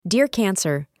Dear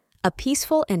Cancer, a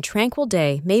peaceful and tranquil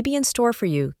day may be in store for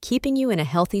you, keeping you in a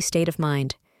healthy state of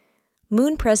mind.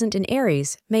 Moon present in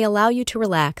Aries may allow you to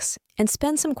relax and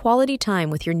spend some quality time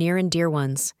with your near and dear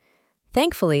ones.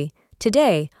 Thankfully,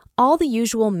 today, all the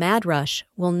usual mad rush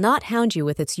will not hound you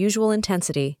with its usual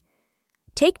intensity.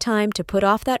 Take time to put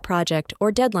off that project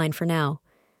or deadline for now.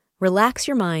 Relax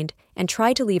your mind and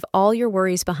try to leave all your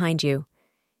worries behind you.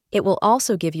 It will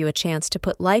also give you a chance to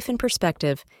put life in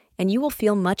perspective, and you will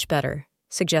feel much better,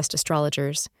 suggest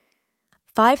astrologers.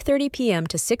 5:30 p.m.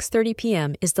 to 6:30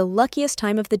 p.m. is the luckiest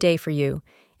time of the day for you,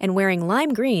 and wearing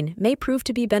lime green may prove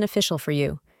to be beneficial for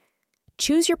you.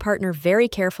 Choose your partner very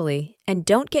carefully and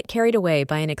don't get carried away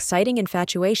by an exciting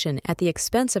infatuation at the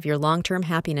expense of your long-term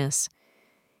happiness.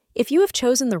 If you have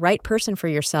chosen the right person for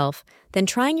yourself, then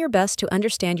trying your best to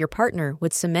understand your partner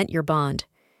would cement your bond.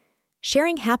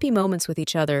 Sharing happy moments with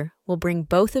each other will bring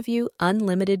both of you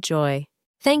unlimited joy.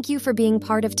 Thank you for being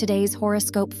part of today's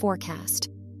horoscope forecast.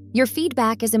 Your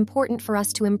feedback is important for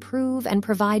us to improve and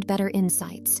provide better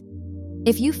insights.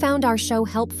 If you found our show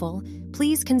helpful,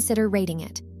 please consider rating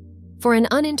it. For an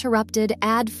uninterrupted,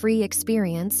 ad-free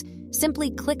experience, simply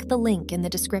click the link in the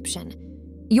description.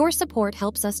 Your support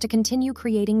helps us to continue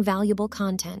creating valuable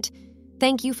content.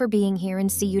 Thank you for being here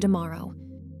and see you tomorrow.